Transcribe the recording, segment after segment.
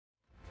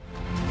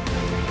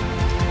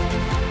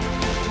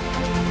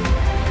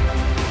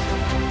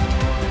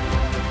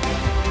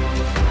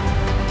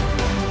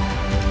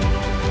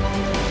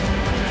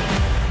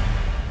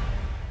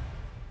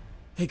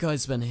Hey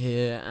guys, Ben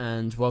here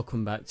and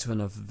welcome back to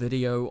another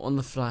video on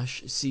The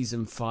Flash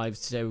Season 5.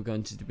 Today we're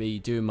going to be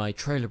doing my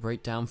trailer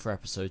breakdown for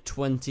episode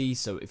 20,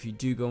 so if you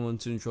do go on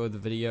to enjoy the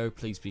video,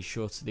 please be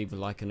sure to leave a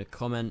like and a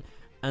comment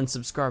and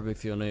subscribe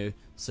if you're new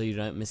so you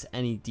don't miss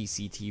any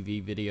DC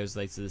TV videos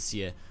later this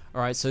year.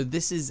 Alright, so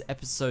this is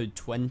episode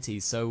 20,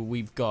 so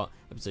we've got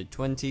episode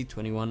 20,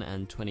 21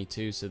 and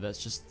 22, so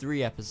that's just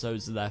 3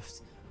 episodes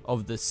left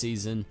of this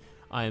season.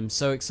 I am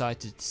so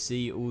excited to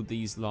see all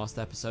these last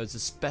episodes,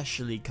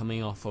 especially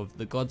coming off of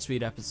the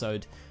Godspeed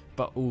episode,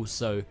 but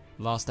also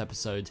last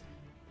episode.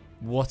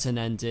 What an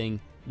ending.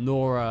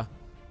 Nora,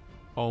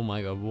 oh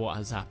my god, what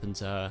has happened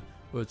to her?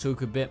 We'll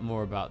talk a bit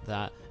more about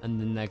that and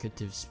the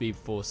negative speed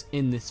force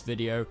in this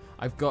video.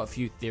 I've got a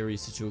few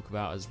theories to talk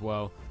about as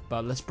well,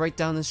 but let's break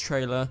down this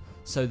trailer.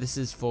 So this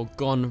is for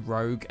Gone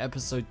Rogue,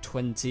 episode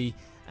 20,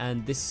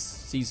 and this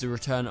sees the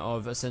return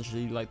of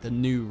essentially like the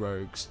new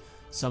rogues.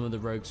 Some of the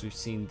rogues we've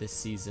seen this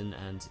season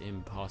and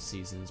in past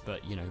seasons,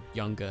 but you know,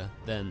 younger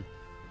than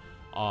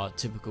our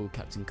typical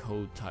Captain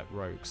Cold type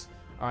rogues.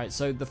 Alright,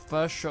 so the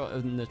first shot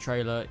in the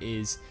trailer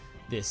is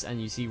this, and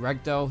you see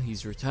Ragdoll,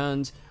 he's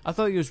returned. I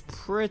thought he was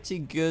pretty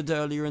good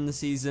earlier in the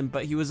season,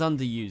 but he was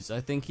underused. I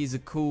think he's a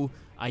cool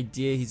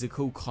idea, he's a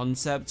cool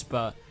concept,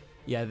 but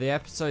yeah, the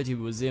episode he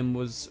was in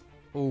was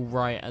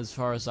alright as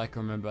far as I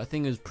can remember. I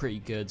think it was pretty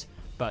good,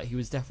 but he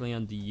was definitely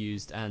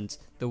underused, and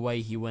the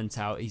way he went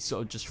out, he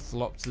sort of just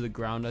flopped to the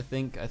ground. I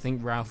think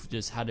Ralph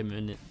just had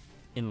him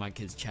in like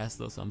his chest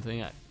or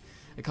something. I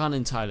can't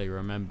entirely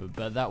remember,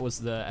 but that was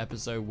the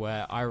episode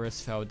where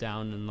Iris fell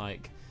down and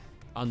like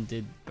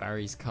undid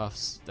Barry's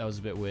cuffs. That was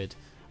a bit weird.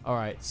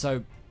 Alright,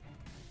 so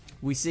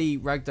we see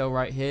Ragdoll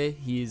right here.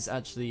 He is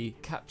actually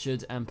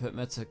captured and put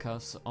meta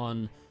cuffs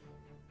on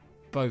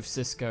both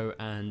Cisco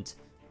and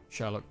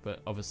Sherlock,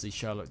 but obviously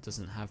Sherlock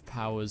doesn't have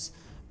powers.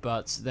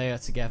 But they are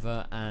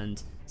together,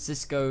 and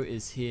Cisco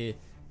is here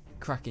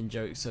cracking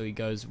jokes. So he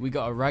goes, "We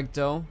got a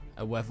Ragdoll,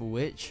 a Weather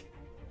Witch,"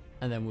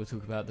 and then we'll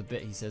talk about the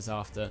bit he says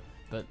after.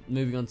 But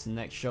moving on to the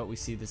next shot, we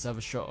see this other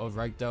shot of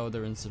Ragdoll.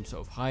 They're in some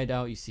sort of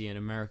hideout. You see an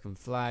American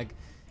flag.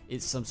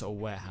 It's some sort of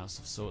warehouse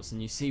of sorts,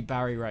 and you see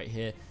Barry right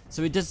here.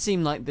 So it does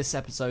seem like this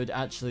episode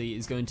actually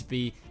is going to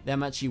be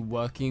them actually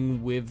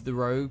working with the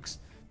rogues,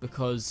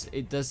 because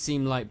it does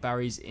seem like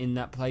Barry's in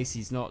that place.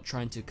 He's not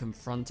trying to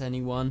confront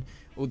anyone,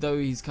 although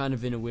he's kind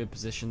of in a weird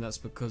position. That's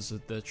because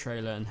of the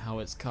trailer and how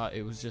it's cut.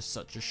 It was just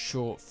such a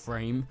short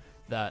frame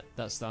that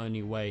that's the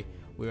only way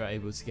we were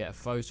able to get a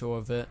photo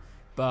of it.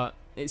 But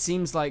it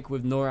seems like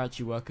with Nora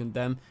actually working with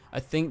them, I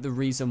think the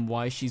reason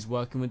why she's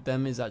working with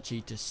them is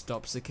actually to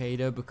stop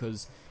Cicada,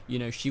 because you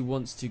know, she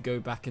wants to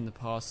go back in the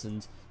past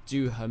and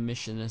do her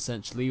mission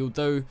essentially.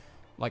 Although,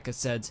 like I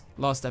said,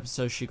 last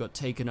episode she got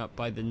taken up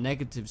by the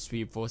negative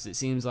speed force. It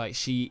seems like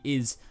she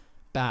is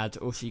bad,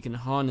 or she can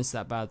harness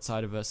that bad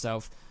side of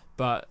herself.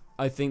 But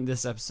I think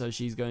this episode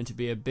she's going to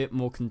be a bit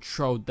more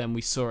controlled than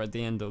we saw at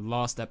the end of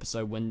last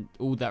episode, when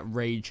all that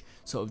rage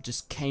sort of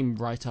just came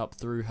right up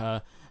through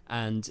her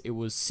and it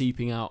was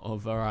seeping out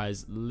of her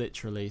eyes,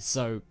 literally.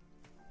 So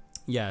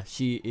yeah,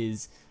 she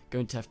is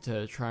going to have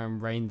to try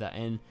and rein that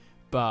in.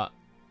 But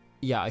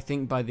yeah, I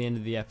think by the end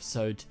of the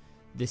episode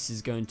this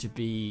is going to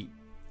be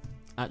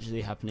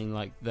actually happening.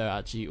 Like, they're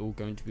actually all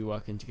going to be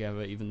working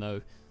together, even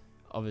though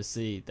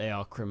obviously they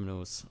are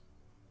criminals,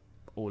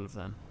 all of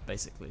them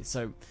basically.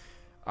 So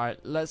alright,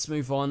 let's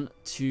move on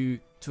to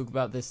talk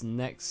about this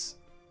next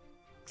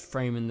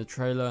frame in the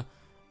trailer.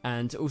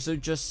 And also,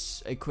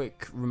 just a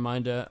quick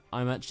reminder,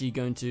 I'm actually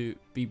going to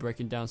be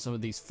breaking down some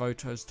of these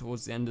photos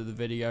towards the end of the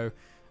video.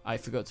 I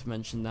forgot to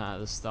mention that at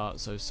the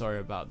start, so sorry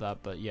about that.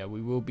 But yeah,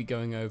 we will be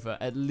going over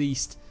at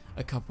least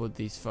a couple of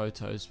these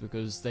photos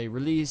because they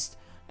released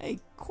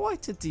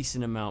quite a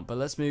decent amount. But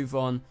let's move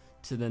on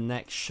to the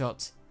next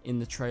shot in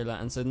the trailer.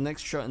 And so the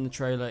next shot in the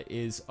trailer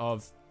is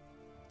of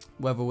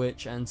Weather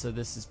Witch, and so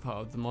this is part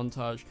of the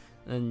montage.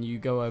 And you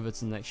go over to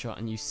the next shot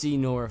and you see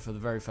Nora for the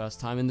very first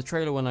time. In the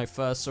trailer, when I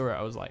first saw it,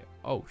 I was like,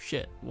 oh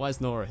shit, why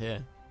is Nora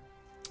here?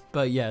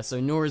 But yeah, so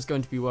Nora's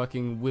going to be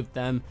working with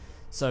them.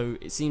 So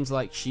it seems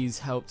like she's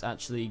helped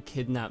actually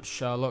kidnap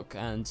Sherlock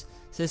and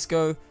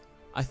Cisco.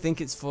 I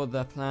think it's for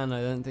their plan. I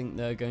don't think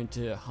they're going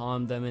to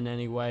harm them in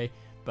any way.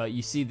 But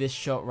you see this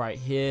shot right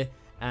here,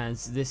 and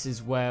this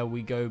is where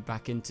we go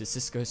back into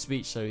Cisco's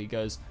speech. So he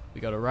goes, "We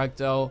got a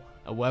Ragdoll,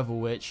 a Weather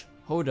Witch.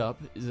 Hold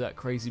up, is that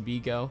crazy bee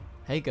girl?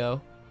 Hey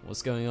girl,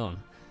 what's going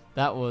on?"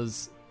 That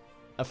was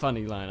a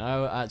funny line.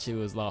 I actually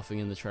was laughing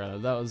in the trailer.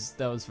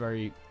 That was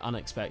very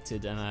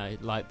unexpected, and I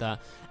liked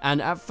that.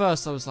 And at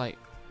first I was like,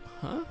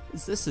 huh?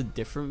 Is this a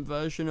different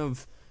version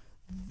of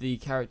the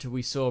character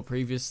we saw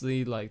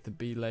previously, like the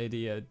bee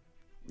lady?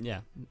 Yeah,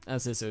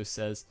 as it so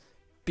says,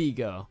 bee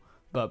girl.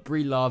 But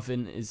Brie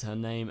Larvin is her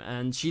name,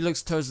 and she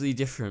looks totally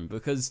different,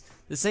 because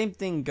the same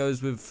thing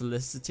goes with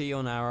Felicity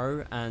on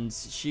Arrow, and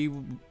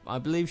I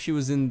believe she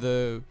was in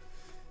the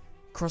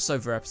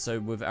crossover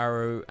episode with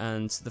Arrow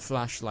and the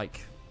Flash like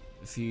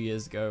a few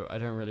years ago. I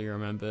don't really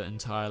remember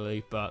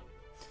entirely, but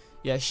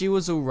yeah, she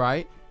was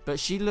alright. But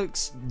she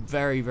looks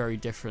very, very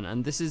different,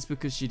 and this is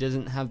because she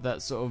doesn't have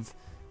that sort of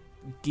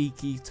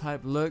geeky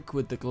type look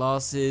with the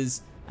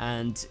glasses,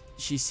 and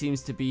she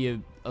seems to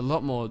be a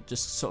lot more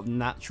just sort of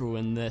natural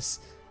in this.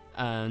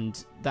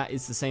 And that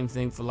is the same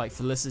thing for like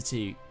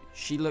Felicity.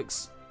 She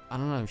looks, I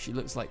don't know, she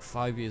looks like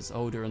 5 years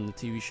older in the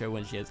TV show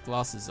when she has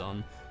glasses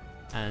on,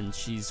 and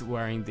she's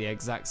wearing the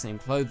exact same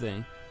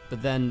clothing.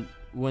 But then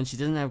when she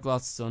doesn't have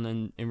glasses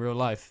on in real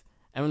life,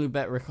 Emily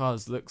Bett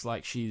Rickards looks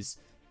like she's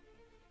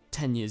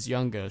 10 years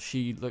younger.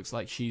 She looks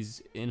like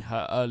she's in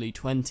her early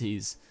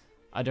 20s.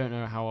 I don't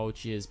know how old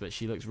she is, but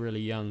she looks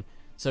really young.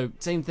 So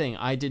same thing,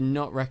 I did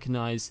not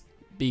recognize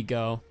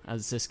B-Girl,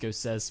 as Cisco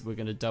says, we're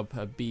going to dub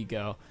her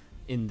B-Girl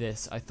in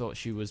this. I thought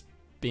she was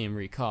being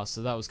recast,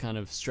 so that was kind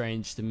of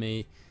strange to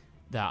me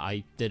that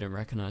I didn't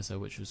recognize her,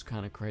 which was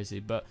kind of crazy.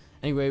 But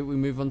anyway, we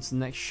move on to the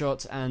next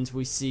shot, and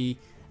we see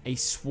a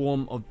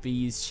swarm of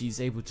bees. She's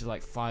able to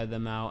like fire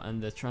them out,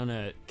 and they're trying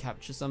to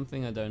capture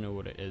something. I don't know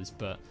what it is,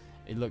 but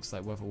it looks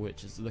like Weather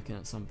Witch is looking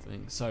at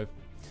something. So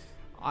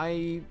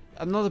I'm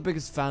not the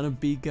biggest fan of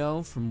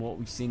B-Girl from what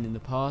we've seen in the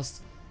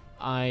past.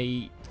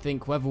 I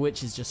think Weather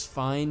Witch is just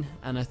fine,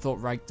 and I thought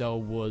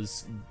Ragdoll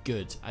was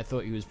good. I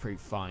thought he was pretty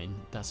fine.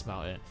 That's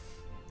about it.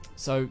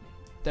 So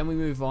then we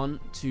move on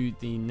to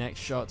the next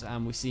shot,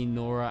 and we see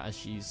Nora as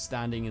she's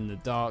standing in the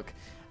dark.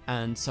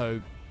 And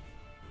so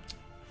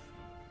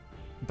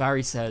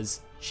Barry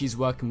says she's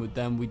working with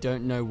them, we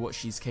don't know what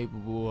she's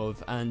capable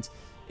of. And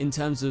in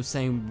terms of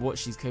saying what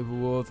she's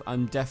capable of,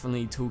 I'm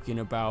definitely talking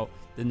about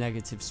the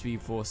negative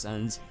speed force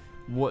and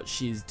what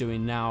she's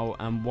doing now,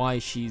 and why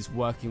she's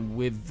working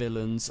with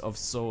villains of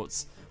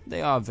sorts.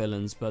 They are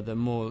villains, but they're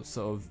more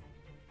sort of,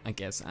 I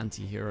guess,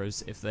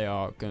 anti-heroes if they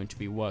are going to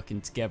be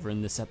working together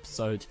in this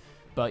episode.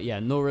 But yeah,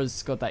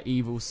 Nora's got that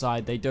evil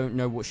side. They don't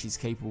know what she's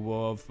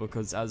capable of,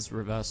 because as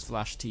Reverse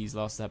Flash teased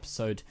last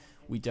episode,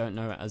 we don't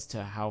know as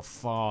to how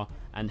far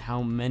and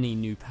how many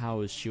new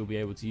powers she'll be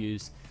able to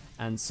use.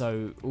 And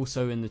so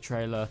also in the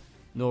trailer,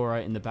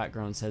 Nora in the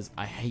background says,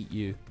 "I hate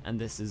you,"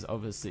 and this is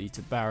obviously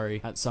to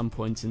Barry at some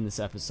point in this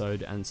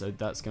episode, and so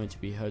that's going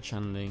to be her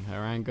channeling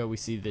her anger. We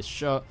see this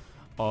shot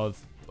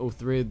of all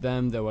three of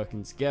them, they're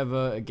working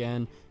together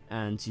again,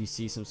 and you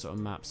see some sort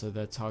of map, so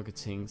they're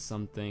targeting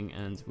something,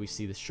 and we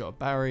see the shot of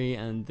Barry,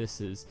 and this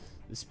is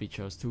the speech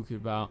I was talking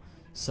about.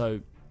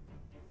 So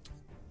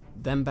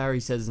then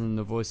Barry says in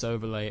the voice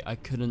overlay, "I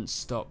couldn't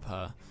stop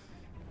her,"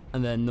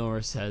 and then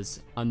Nora says,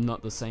 "I'm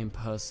not the same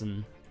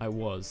person I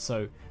was."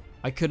 So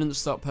I couldn't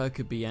stop her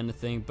could be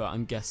anything, but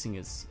I'm guessing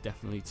it's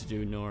definitely to do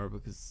with Nora,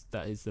 because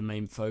that is the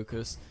main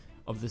focus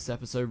of this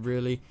episode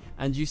really.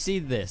 And you see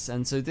this,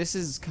 and so this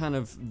is kind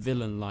of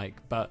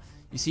villain-like, but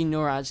you see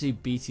Nora actually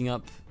beating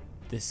up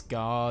this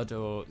guard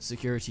or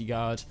security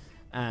guard,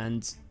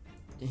 and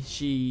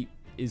she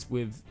is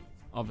with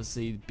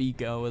obviously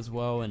B-Girl as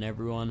well and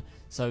everyone.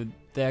 So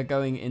they're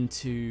going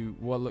into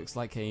what looks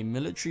like a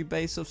military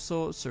base of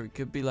sorts, or it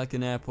could be like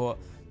an airport,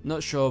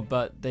 not sure,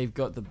 but they've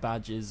got the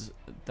badges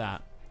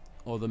that,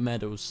 or the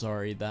medals,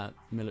 sorry, that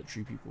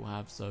military people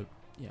have. So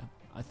yeah,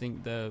 I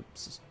think they're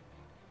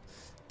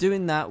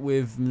doing that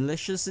with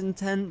malicious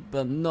intent,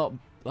 but not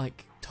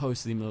like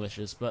totally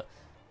malicious, but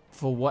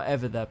for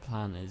whatever their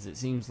plan is, it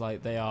seems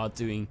like they are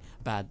doing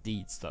bad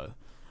deeds though.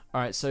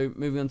 Alright, so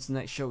moving on to the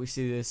next shot, we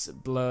see this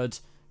blurred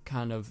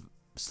kind of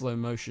slow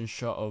motion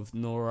shot of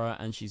Nora,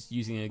 and she's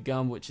using a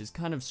gun, which is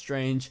kind of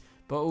strange.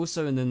 But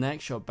also in the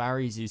next shot,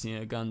 Barry's using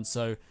a gun,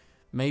 so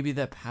maybe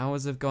their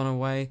powers have gone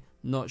away.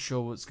 Not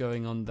sure what's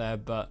going on there,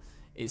 but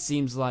it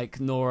seems like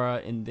Nora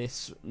in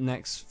this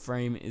next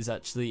frame is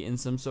actually in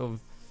some sort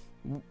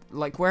of,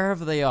 like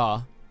wherever they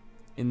are,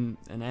 in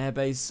an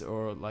airbase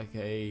or like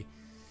a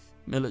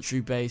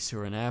military base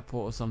or an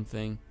airport or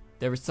something.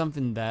 There is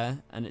something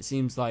there, and it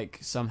seems like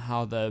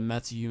somehow the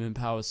metahuman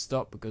powers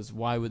stop, because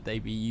why would they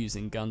be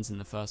using guns in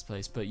the first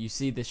place? But you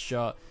see this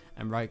shot,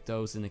 and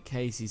Ragdoll's in a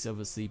case. He's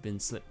obviously been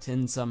slipped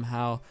in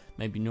somehow.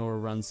 Maybe Nora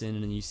runs in,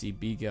 and you see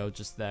B-Girl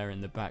just there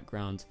in the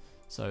background.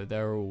 So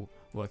they're all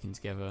working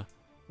together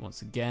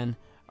once again.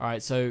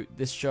 Alright, so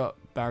this shot,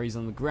 Barry's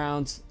on the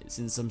ground. It's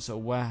in some sort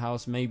of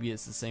warehouse. Maybe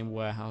it's the same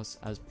warehouse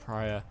as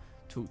prior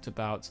talked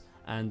about.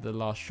 And the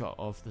last shot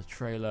of the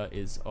trailer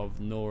is of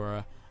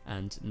Nora,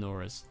 and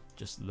Nora's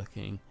just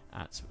looking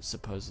at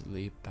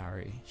supposedly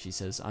Barry. She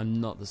says,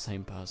 "I'm not the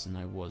same person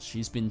I was."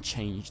 She's been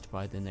changed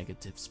by the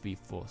negative speed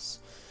force.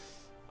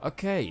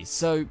 Okay,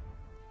 so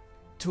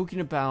talking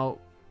about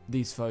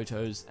these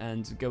photos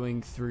and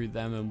going through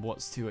them and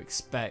what's to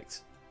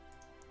expect,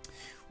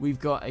 we've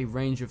got a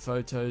range of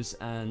photos,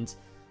 and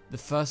the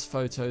first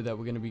photo that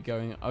we're going to be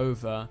going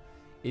over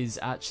is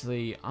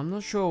actually, I'm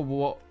not sure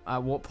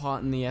at what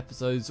part in the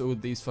episodes all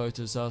these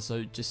photos are,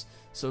 so just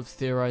sort of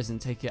theorize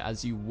and take it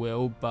as you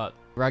will. But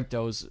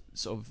Ragdoll's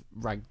sort of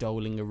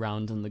ragdolling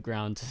around on the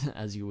ground,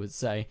 as you would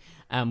say,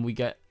 and we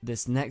get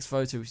this next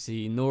photo. We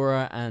see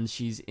Nora, and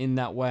she's in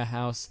that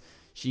warehouse.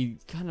 She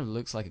kind of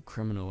looks like a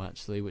criminal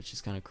actually, which is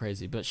kind of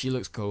crazy, but she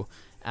looks cool,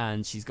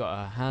 and she's got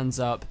her hands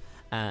up,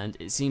 and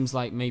it seems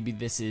like maybe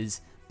this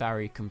is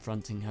Barry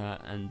confronting her,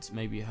 and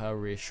maybe her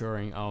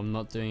reassuring, "Oh, I'm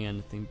not doing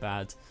anything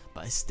bad,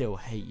 but I still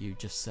hate you,"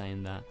 just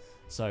saying that.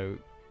 So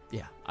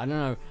yeah, I don't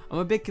know. I'm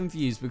a bit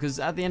confused because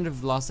at the end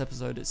of the last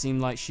episode, it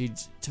seemed like she'd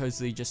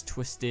totally just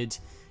twisted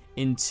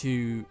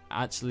into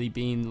actually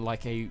being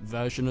like a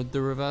version of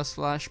the Reverse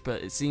Flash,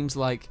 but it seems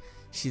like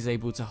she's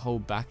able to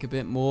hold back a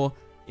bit more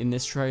in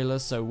this trailer,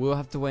 so we'll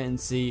have to wait and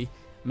see.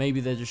 Maybe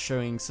they're just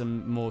showing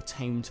some more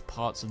tamed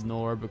parts of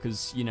Nora,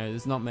 because, you know,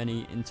 there's not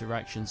many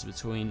interactions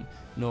between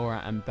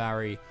Nora and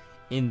Barry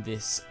in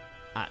this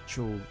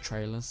actual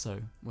trailer, so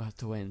we'll have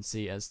to wait and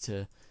see as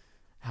to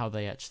how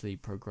they actually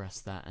progress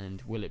that,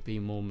 and will it be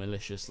more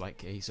malicious,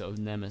 like a sort of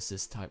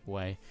nemesis type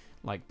way,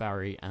 like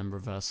Barry and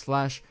Reverse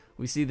Flash.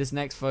 We see this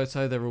next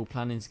photo, they're all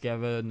planning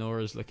together,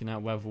 Nora's looking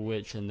at Weather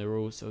Witch, and they're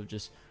all sort of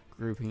just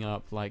grouping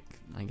up like,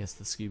 I guess,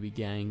 the Scooby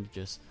Gang,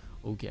 just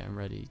all getting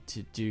ready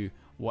to do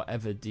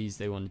whatever deeds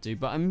they want to do,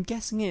 but I'm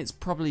guessing it's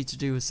probably to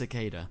do with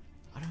Cicada.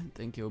 I don't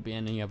think it will be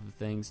any other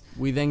things.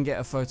 We then get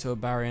a photo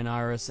of Barry and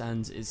Iris,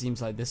 and it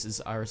seems like this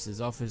is Iris's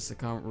office. I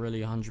can't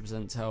really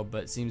 100% tell,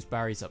 but it seems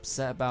Barry's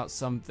upset about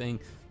something.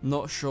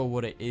 Not sure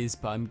what it is,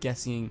 but I'm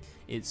guessing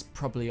it's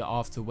probably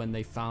after when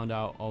they found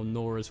out, oh,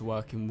 Nora's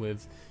working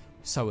with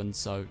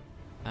so-and-so.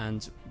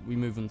 And we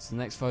move on to the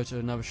next photo,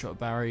 another shot of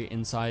Barry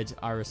inside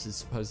Iris's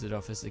supposed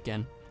office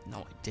again.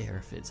 No idea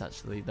if it's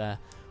actually there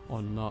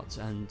or not,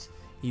 and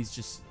he's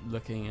just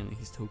looking and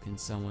he's talking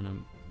to someone.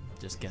 I'm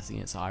just guessing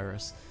it's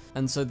Iris.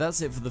 And so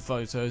that's it for the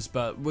photos,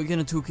 but we're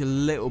going to talk a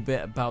little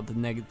bit about the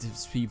negative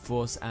speed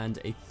force and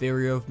a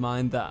theory of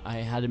mine that I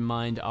had in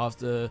mind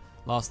after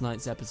last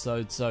night's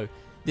episode. So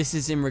this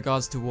is in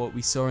regards to what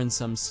we saw in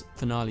some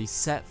finale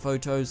set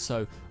photos,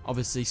 so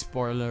obviously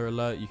spoiler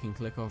alert, you can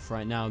click off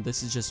right now.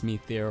 This is just me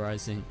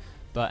theorizing,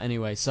 but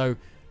anyway, so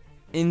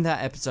in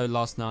that episode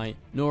last night,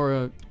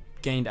 Nora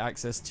gained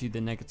access to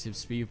the negative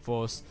speed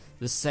force,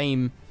 the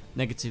same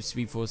negative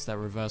speed force that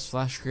Reverse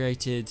Flash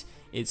created.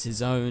 It's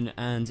his own,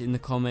 and in the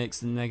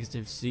comics the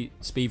negative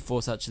speed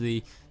force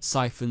actually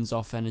siphons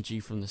off energy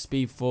from the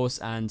speed force,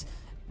 and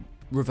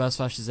Reverse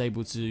Flash is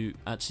able to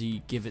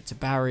actually give it to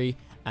Barry,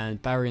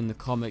 and Barry in the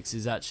comics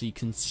is actually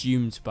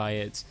consumed by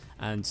it,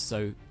 and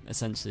so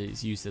essentially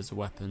it's used as a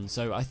weapon.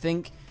 So I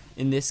think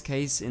in this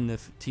case, in the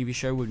TV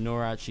show, with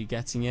Nora actually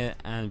getting it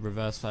and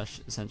Reverse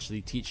Flash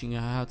essentially teaching her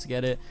how to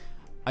get it,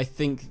 I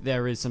think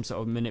there is some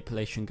sort of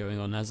manipulation going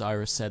on, as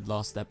Iris said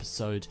last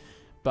episode,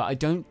 but I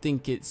don't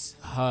think it's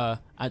her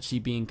actually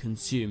being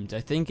consumed. I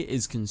think it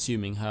is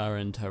consuming her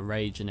and her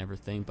rage and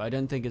everything, but I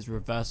don't think it's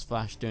Reverse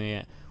Flash doing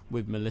it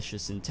with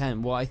malicious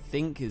intent. What I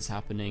think is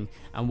happening,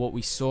 and what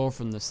we saw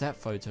from the set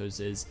photos,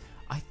 is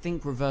I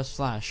think Reverse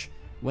Flash,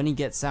 when he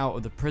gets out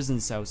of the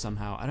prison cell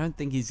somehow, I don't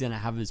think he's going to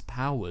have his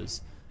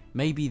powers.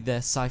 Maybe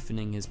they're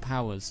siphoning his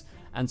powers,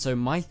 and so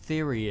my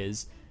theory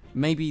is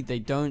maybe they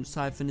don't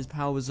siphon his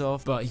powers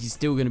off, but he's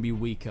still going to be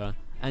weaker,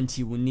 and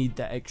he will need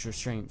that extra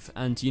strength.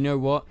 And you know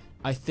what?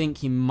 I think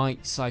he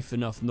might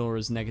siphon off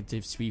Nora's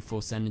negative speed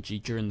force energy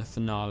during the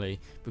finale,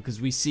 because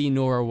we see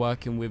Nora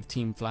working with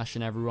Team Flash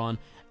and everyone,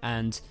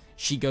 and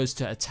she goes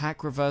to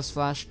attack Reverse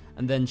Flash,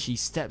 and then she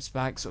steps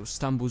back, sort of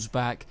stumbles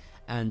back,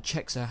 and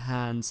checks her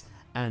hands,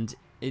 and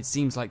it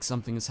seems like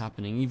something is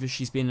happening. Either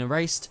she's being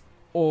erased,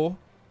 or,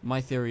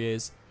 my theory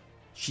is,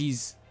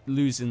 she's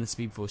losing the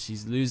speed force.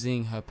 She's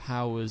losing her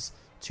powers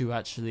to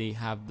actually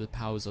have the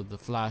powers of the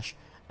Flash,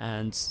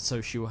 and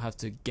so she will have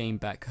to gain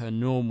back her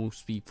normal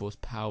speed force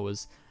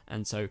powers.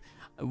 And so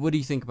what do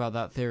you think about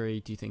that theory?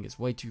 Do you think it's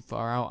way too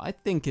far out? I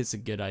think it's a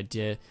good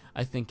idea.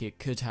 I think it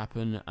could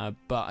happen,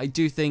 but I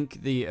do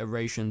think the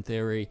erasure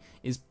theory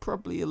is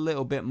probably a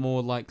little bit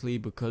more likely,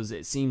 because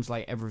it seems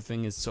like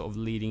everything is sort of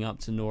leading up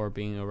to Nora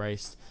being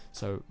erased.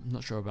 So I'm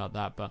not sure about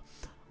that, but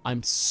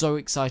I'm so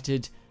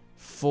excited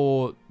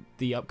for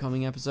the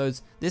upcoming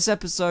episodes. This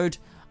episode,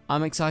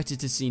 I'm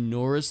excited to see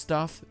Nora's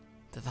stuff.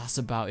 That's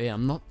about it.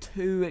 I'm not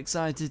too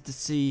excited to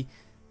see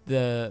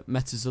the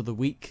metas of the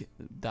week,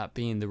 that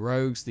being the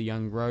rogues, the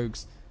young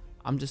rogues.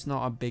 I'm just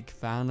not a big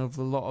fan of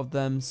a lot of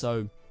them,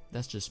 so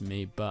that's just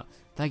me. But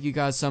thank you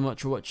guys so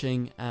much for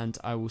watching, and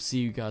I will see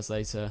you guys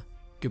later.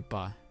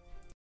 Goodbye.